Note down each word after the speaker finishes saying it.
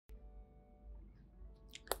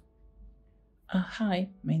Hi,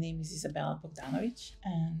 my name is Izabela Bogdanovic,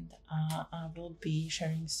 and I will be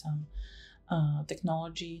sharing some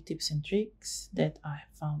technology tips and tricks that I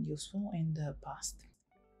have found useful in the past.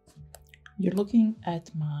 You're looking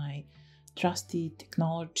at my trusty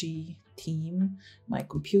technology team, my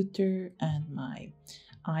computer, and my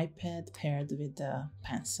iPad paired with a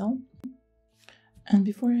pencil. And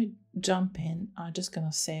before I jump in, I'm just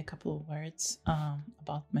gonna say a couple of words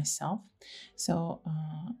about myself.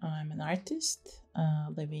 I'm an artist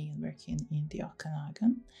living and working in the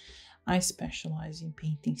Okanagan. I specialize in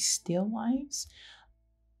painting still lifes.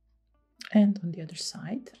 And on the other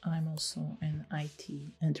side, I'm also an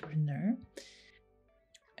IT entrepreneur.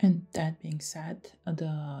 And that being said,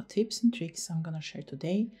 the tips and tricks I'm gonna share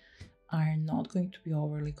today are not going to be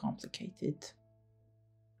overly complicated.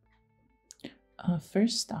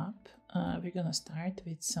 First up, we're gonna start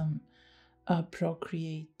with some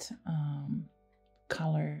Procreate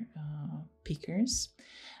color pickers.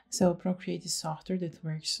 So Procreate is software that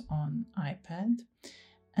works on iPad,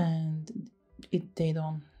 and they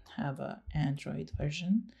don't have an Android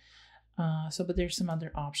version. But there's some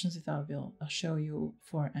other options that I will show you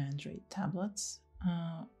for Android tablets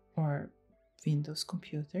or Windows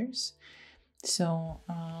computers.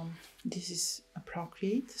 This is a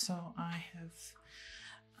Procreate. So I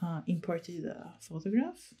have imported a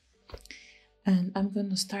photograph, and I'm going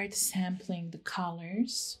to start sampling the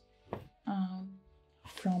colors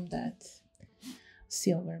from that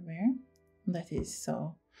silverware that is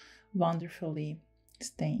so wonderfully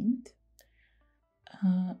stained.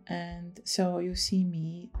 And so you see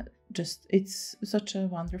me it's such a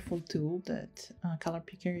wonderful tool that color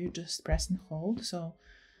picker, you just press and hold. So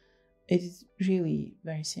it is really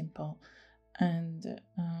very simple, and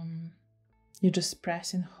you just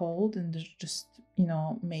press and hold and just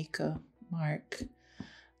make a mark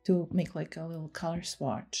to make like a little color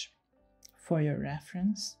swatch for your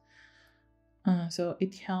reference. So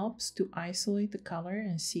it helps to isolate the color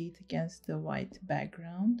and see it against the white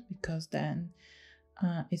background, because then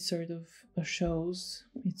it sort of shows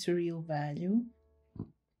its real value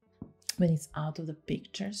when it's out of the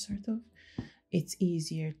picture. Sort of, it's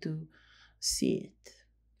easier to see it.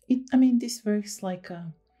 This works like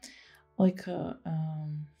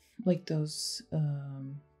those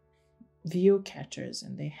view catchers,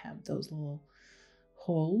 and they have those little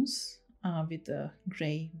holes with the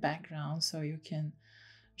gray background, so you can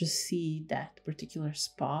just see that particular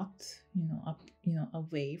spot,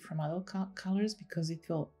 away from other colors, because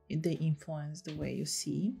they influence the way you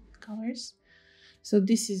see colors. So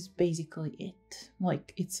this is basically it.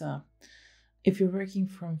 Like, if you're working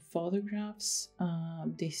from photographs,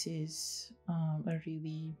 this is a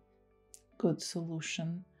really good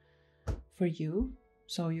solution for you.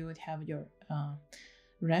 So you would have your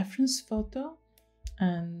reference photo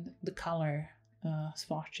and the color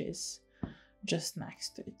swatches just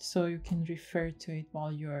next to it, so you can refer to it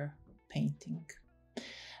while you're painting.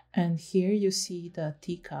 And here you see the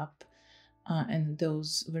teacup and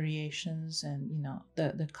those variations, and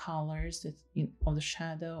the colors that of the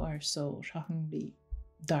shadow are so shockingly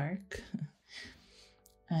dark.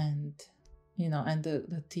 And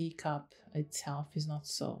the teacup itself is not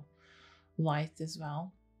so light as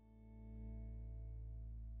well.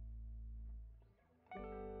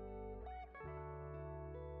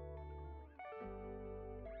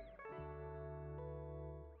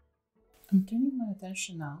 I'm turning my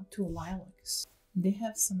attention now to lilacs. They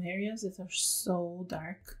have some areas that are so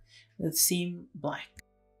dark that seem black.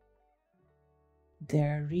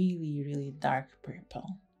 They're really, really dark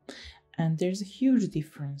purple. And there's a huge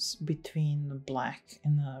difference between black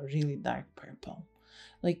and a really dark purple.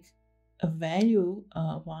 Like, a value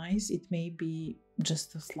wise, it may be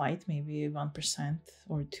just a slight, maybe 1%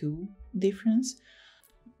 or 2 difference,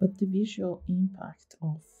 but the visual impact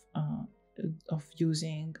of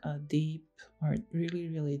using a deep or really,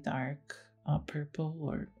 really dark purple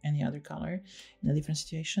or any other color in a different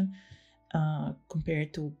situation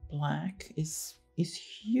compared to black is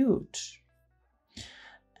huge.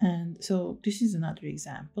 And so this is another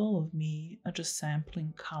example of me just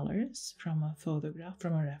sampling colors from a photograph,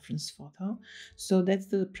 from a reference photo. So that's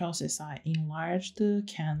the process. I enlarge the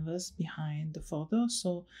canvas behind the photo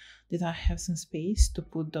so that I have some space to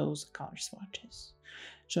put those color swatches.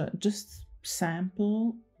 So just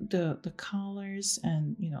sample the colors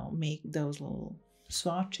and make those little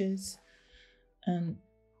swatches, and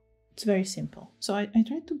it's very simple. So I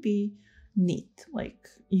try to be neat. Like,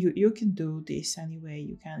 you can do this any way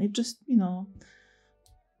you can. It's just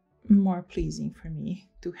more pleasing for me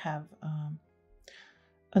to have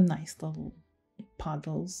a nice little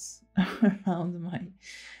puddles around my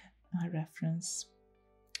reference.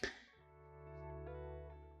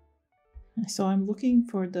 So I'm looking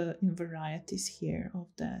for the varieties here of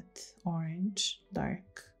that orange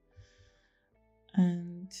dark,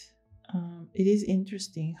 and it is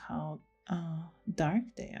interesting how dark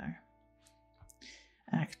they are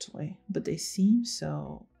actually, but they seem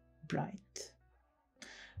so bright.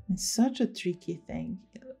 It's such a tricky thing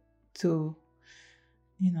to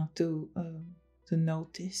to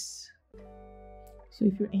notice. So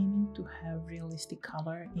if you're aiming to have realistic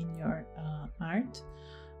color in your art,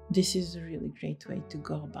 this is a really great way to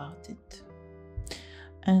go about it.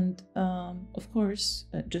 And of course,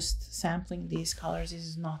 just sampling these colors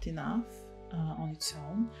is not enough on its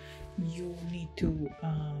own. You need to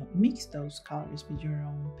mix those colors with your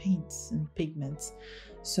own paints and pigments.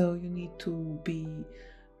 So you need to be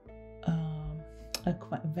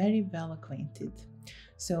very well acquainted.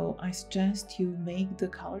 So I suggest you make the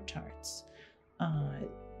color charts.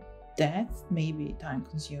 That may be time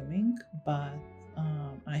consuming, but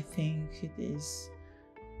I think it is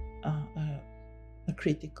a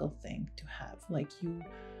critical thing to have. Like, you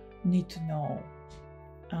need to know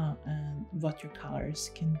and what your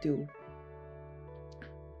colors can do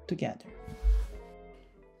together.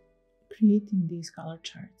 Creating these color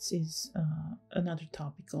charts is another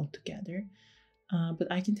topic altogether, but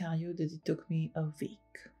I can tell you that it took me a week.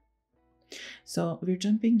 So we're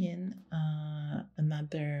jumping in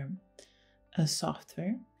another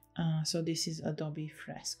software. So this is Adobe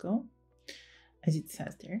Fresco, as it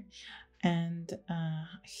says there. And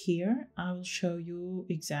here I will show you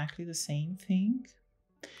exactly the same thing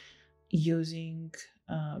using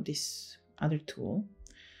this other tool.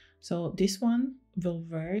 So this one will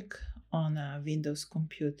work on a Windows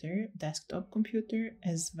computer, desktop computer,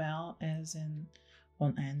 as well as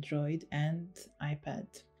on Android and iPad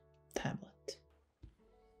tablet.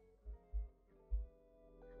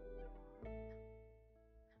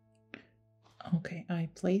 Okay, I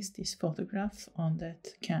placed this photograph on that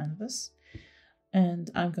canvas, and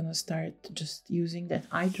I'm gonna start just using that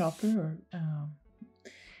eyedropper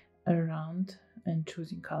around and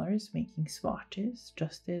choosing colors, making swatches,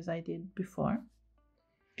 just as I did before.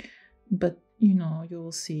 But you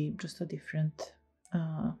will see just a different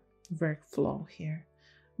workflow here,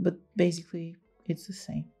 but basically it's the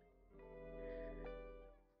same.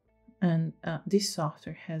 And this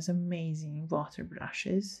software has amazing water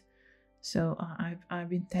brushes. So I've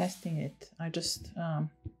been testing it. I just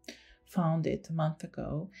found it a month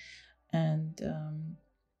ago, and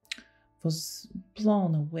was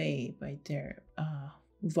blown away by their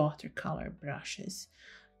watercolor brushes,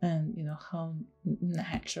 and how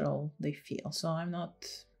natural they feel. So I'm not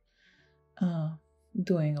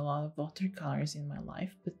doing a lot of watercolors in my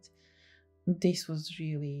life, but this was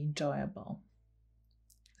really enjoyable.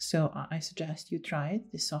 So I suggest you try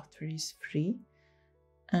it. The software is free,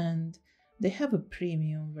 and they have a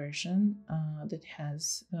premium version that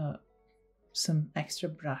has some extra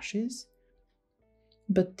brushes,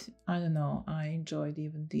 but I don't know, I enjoyed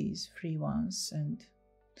even these free ones and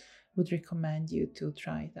would recommend you to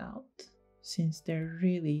try it out, since they're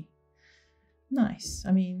really nice.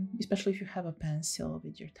 I mean, especially if you have a pencil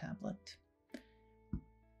with your tablet,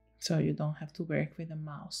 so you don't have to work with a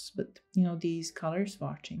mouse. But these color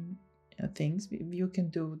swatching things, you can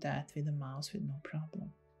do that with a mouse with no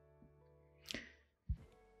problem.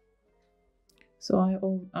 So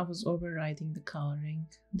I was overriding the coloring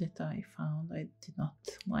that I found. I did not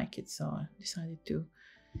like it, so I decided to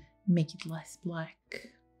make it less black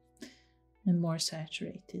and more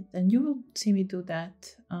saturated. And you will see me do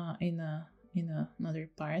that in another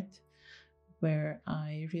part where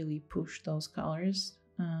I really push those colors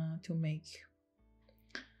to make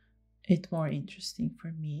it more interesting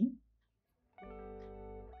for me.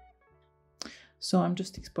 So I'm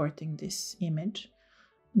just exporting this image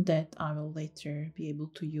that I will later be able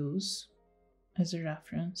to use as a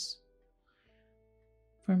reference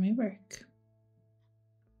for my work.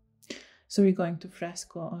 So we're going to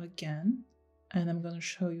Fresco again, and I'm going to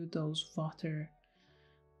show you those watercolor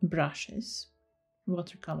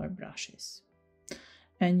brushes.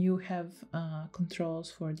 And you have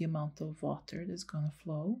controls for the amount of water that's going to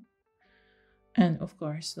flow, and of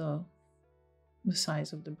course the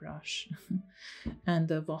size of the brush and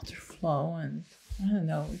the water flow, and I don't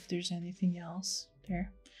know if there's anything else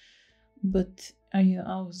there, but I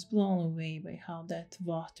was blown away by how that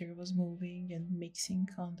water was moving and mixing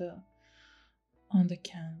on the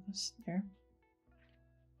canvas there.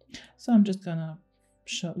 So I'm just gonna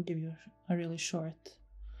give you a really short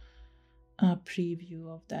preview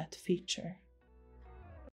of that feature.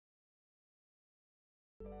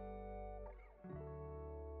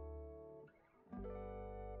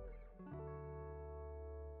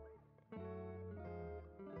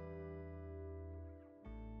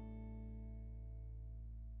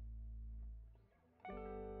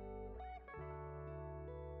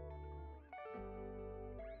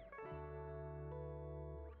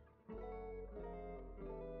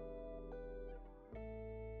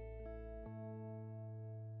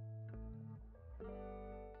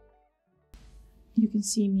 can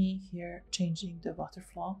see me here changing the water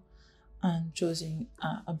flow and choosing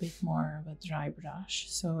a bit more of a dry brush,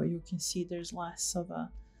 so you can see there's less of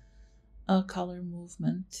a color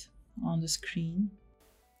movement on the screen.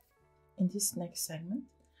 In this next segment,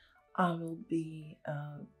 I will be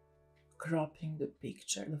cropping the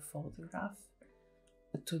picture, the photograph,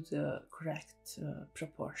 to the correct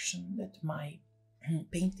proportion that my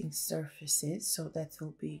painting surface is. So that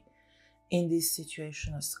will be, in this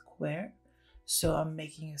situation, a square. So I'm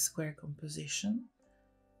making a square composition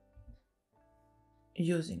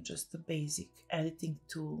using just the basic editing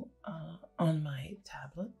tool on my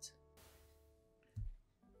tablet.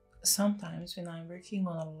 Sometimes when I'm working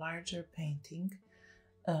on a larger painting,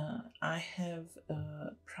 I have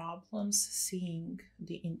problems seeing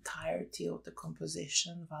the entirety of the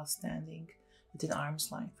composition while standing at an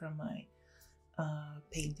arm's length from my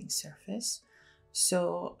painting surface.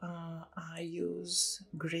 So I use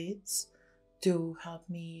grids to help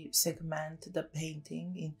me segment the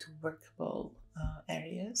painting into workable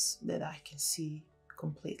areas that I can see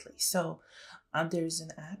completely. So there's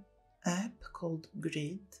an app called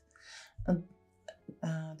Grid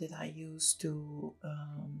that I use to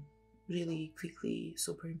really quickly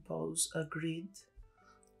superimpose a grid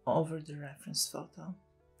over the reference photo.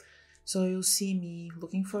 So you'll see me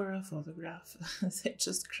looking for a photograph that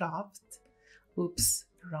just cropped. Oops,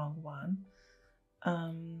 wrong one.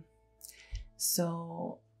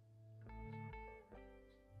 So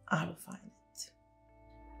I will find it.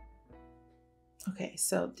 Okay,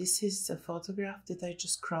 so this is a photograph that I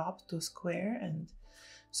just cropped to a square, and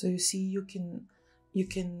so you see you can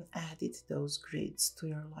edit those grids to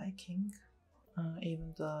your liking,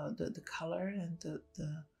 even the color and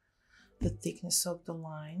the thickness of the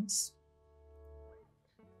lines.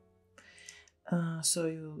 So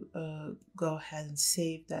you go ahead and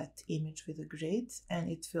save that image with a grid, and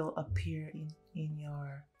it will appear in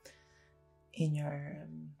your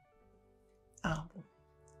album.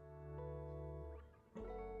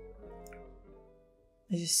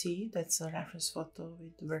 As you see, that's a reference photo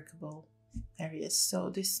with workable areas. So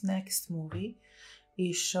this next movie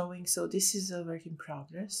is showing, so this is a work in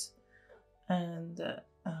progress, and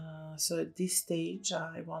so at this stage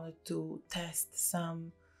I wanted to test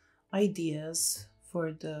some ideas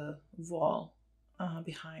for the wall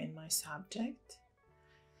behind my subject,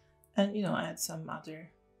 and add some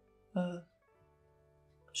other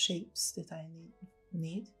shapes that I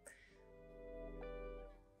need.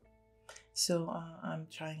 So I'm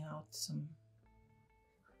trying out some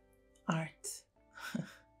art.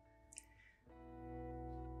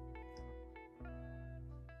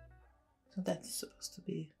 So that's supposed to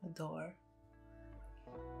be a door.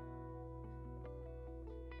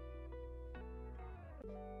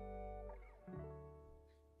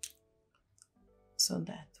 So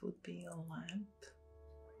that would be a lamp.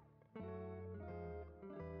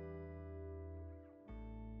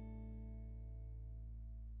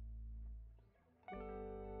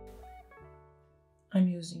 I'm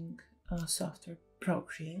using software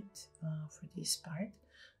Procreate for this part,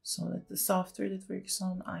 so that the software that works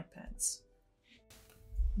on iPads.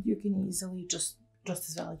 You can easily just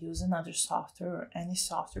as well use another software or any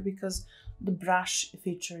software, because the brush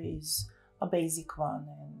feature is a basic one,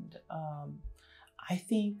 and I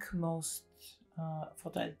think most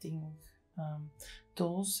photo editing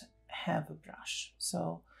tools have a brush.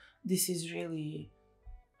 So this is really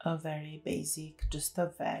a very basic, just a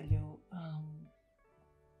value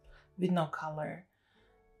with no color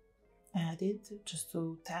added, just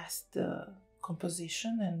to test the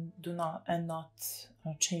composition and not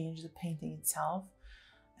change the painting itself,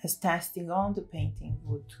 as testing on the painting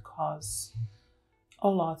would cause a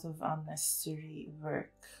lot of unnecessary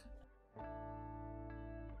work.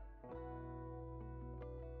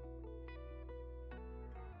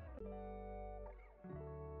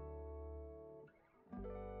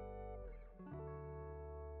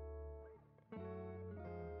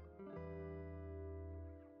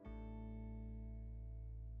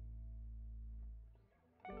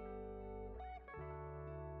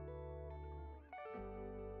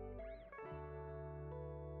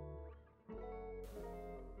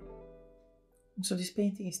 So this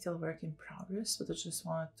painting is still work in progress, but I just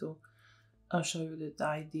wanted to show you that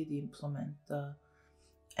I did implement the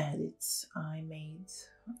edits I made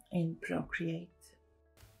in Procreate.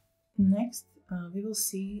 Next, we will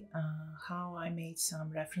see how I made some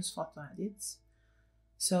reference photo edits.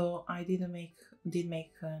 So I did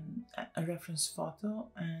make a reference photo,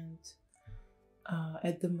 and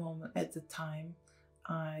at the time,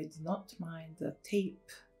 I did not mind the tape,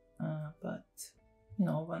 but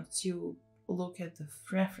once you look at the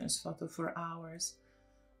reference photo for hours,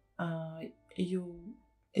 you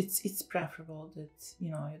it's preferable that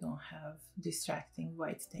you don't have distracting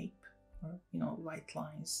white tape or white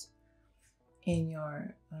lines in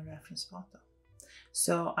your reference photo.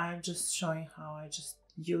 So I'm just showing how I just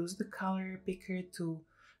use the color picker to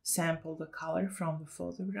sample the color from the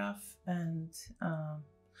photograph, and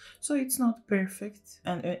so it's not perfect,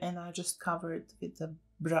 and I just covered with a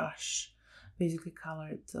brush, basically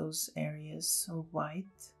colored those areas of white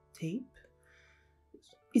tape.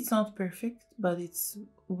 It's not perfect, but it's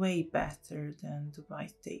way better than the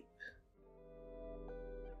white tape.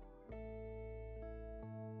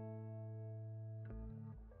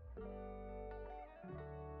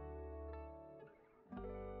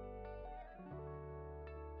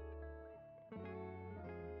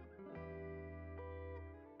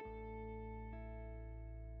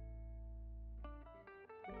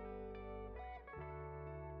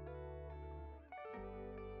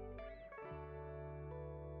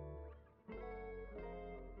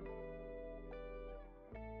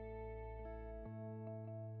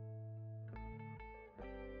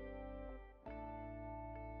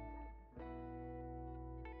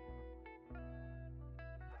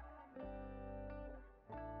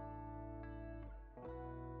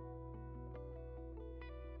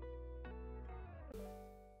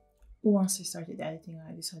 Once I started editing,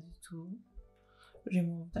 I decided to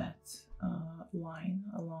remove that line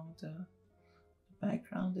along the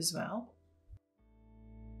background as well.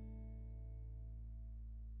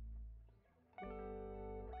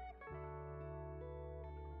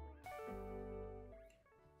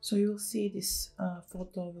 So you'll see this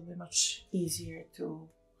photo will be much easier to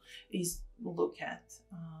look at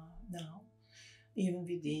now, even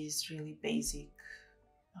with these really basic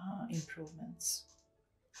improvements.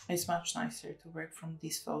 It's much nicer to work from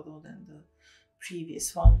this photo than the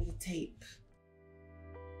previous one with the tape.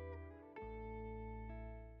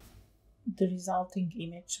 The resulting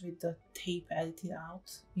image with the tape edited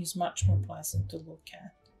out is much more pleasant to look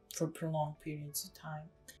at for prolonged periods of time.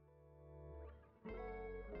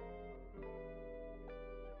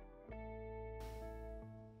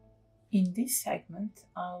 In this segment,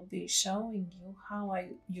 I'll be showing you how I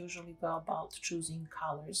usually go about choosing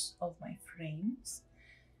colors of my frames.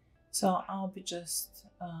 So I'll be just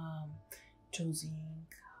choosing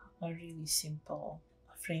a really simple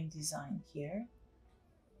frame design here,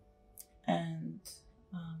 and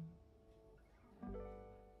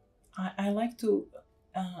I like to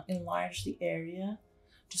enlarge the area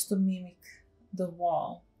just to mimic the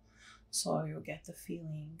wall, so you get the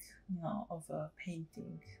feeling of a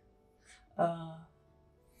painting and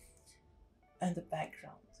the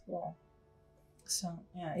background wall. So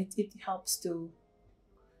yeah, it helps to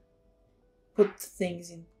put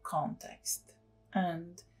things in context,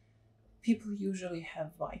 and people usually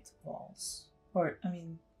have white walls, or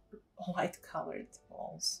light colored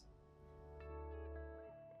walls.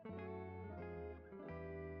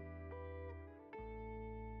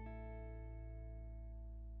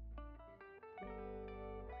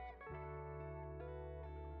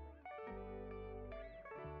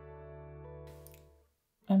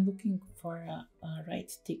 I'm looking for a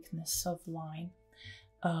right thickness of line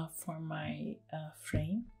for my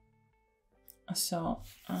frame. So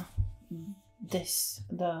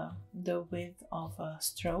the width of a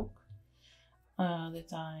stroke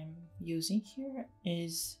that I'm using here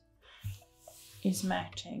is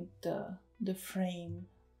matching the frame,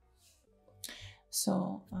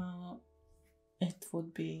 so it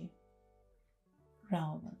would be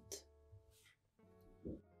relevant.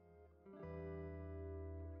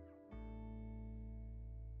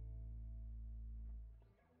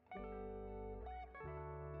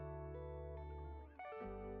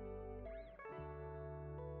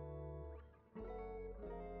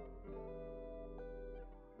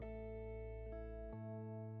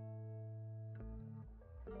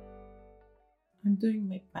 I'm doing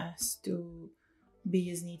my best to be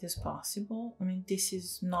as neat as possible. This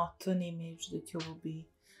is not an image that you will be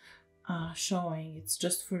showing. It's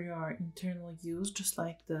just for your internal use, just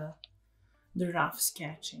like the rough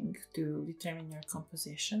sketching to determine your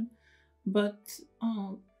composition. But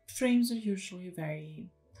frames are usually very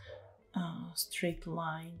straight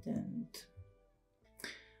lined, and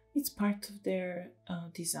it's part of their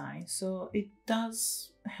design, so it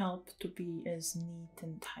does help to be as neat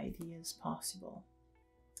and tidy as possible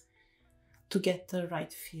to get the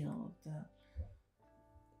right feel of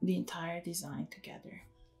the entire design together.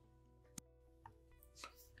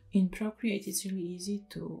 In Procreate, it's really easy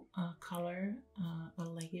to color a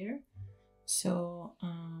layer. So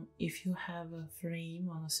if you have a frame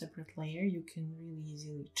on a separate layer, you can really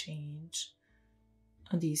easily change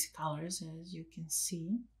these colors, as you can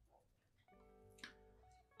see.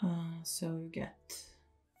 So you get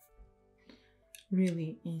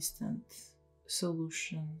really instant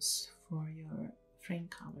solutions for your frame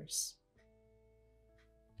colors.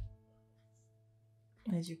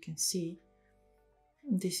 As you can see,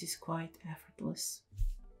 this is quite effortless.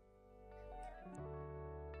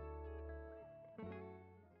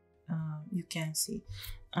 You can see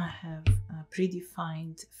I have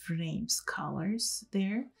predefined frames colors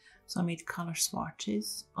there, so I made color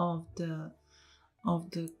swatches of the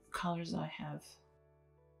colors I have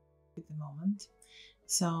at the moment.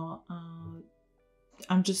 So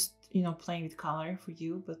I'm just playing with color for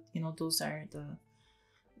you, but those are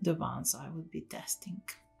the ones I would be testing.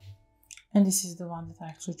 And this is the one that I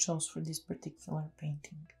actually chose for this particular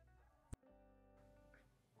painting.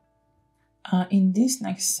 In this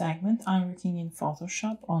next segment, I'm working in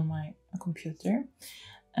Photoshop on my computer,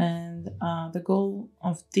 and the goal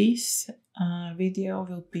of this video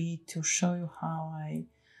will be to show you how I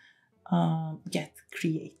get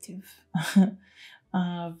creative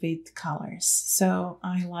with colors. So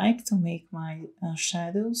I like to make my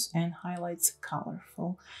shadows and highlights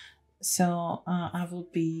colorful. So I will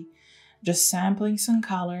be just sampling some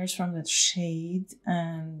colors from that shade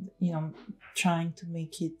and trying to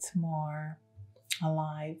make it more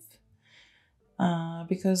alive,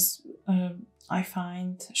 because I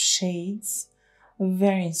find shades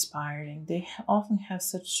very inspiring. They often have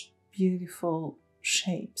such beautiful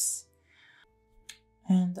shapes,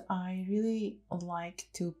 and I really like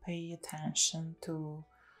to pay attention to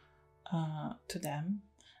them,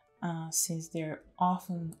 since they're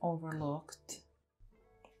often overlooked.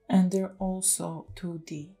 And they're also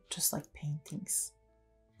 2D, just like paintings.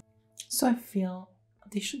 So I feel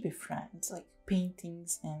they should be friends, like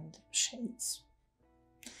paintings and shades.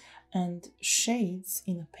 And shades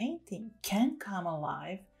in a painting can come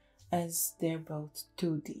alive as they're both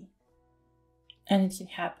 2D. And it can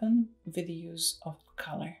happen with the use of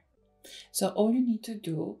color. So all you need to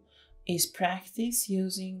do is practice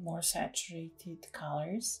using more saturated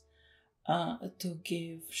colors to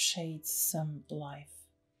give shades some life.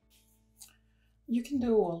 You can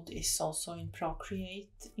do all this also in Procreate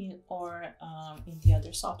or in the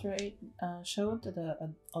other software I showed,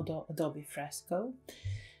 the Adobe Fresco.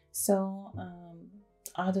 So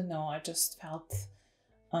I don't know, I just felt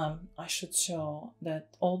I should show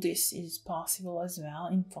that all this is possible as well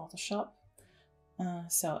in Photoshop.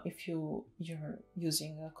 So if you're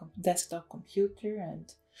using a desktop computer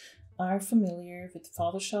and are familiar with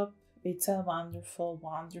Photoshop, it's a wonderful,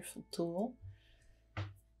 wonderful tool.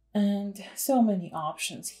 And so many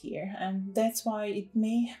options here, and that's why it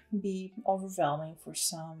may be overwhelming for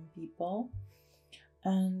some people,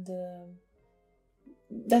 and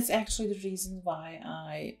that's actually the reason why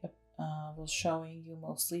I was showing you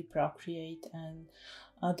mostly Procreate and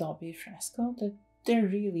Adobe Fresco, that they're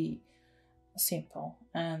really simple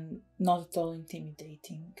and not at all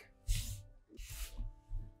intimidating.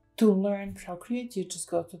 To learn Procreate, you just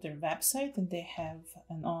go to their website and they have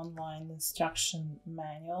an online instruction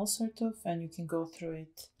manual sort of, and you can go through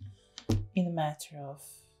it in a matter of,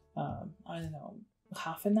 I don't know,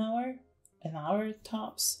 half an hour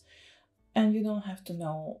tops, and you don't have to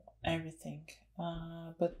know everything,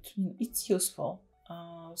 but it's useful,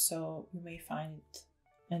 so you may find it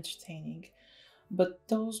entertaining. But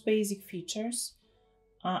those basic features,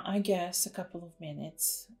 I guess a couple of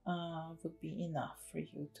minutes would be enough for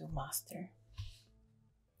you to master.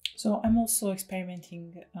 So I'm also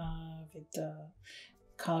experimenting with the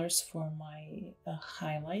colors for my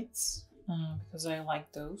highlights, because I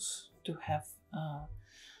like those to have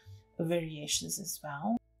variations as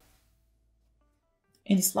well.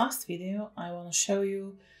 In this last video, I want to show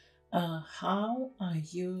you how I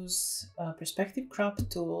use a perspective crop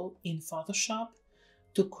tool in Photoshop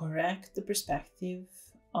to correct the perspective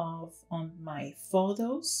on my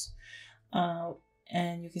photos,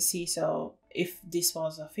 and you can see, so if this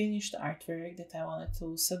was a finished artwork that I wanted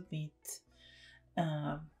to submit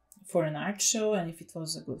for an art show, and if it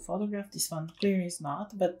was a good photograph, this one clearly is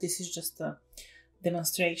not, but this is just a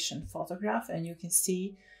demonstration photograph, and you can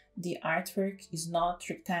see the artwork is not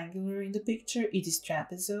rectangular in the picture, it is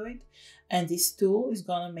trapezoid, and this tool is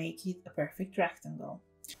gonna make it a perfect rectangle.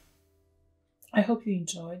 I hope you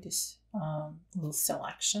enjoyed this little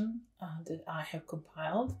selection that I have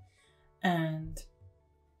compiled, and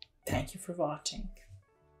thank you for watching.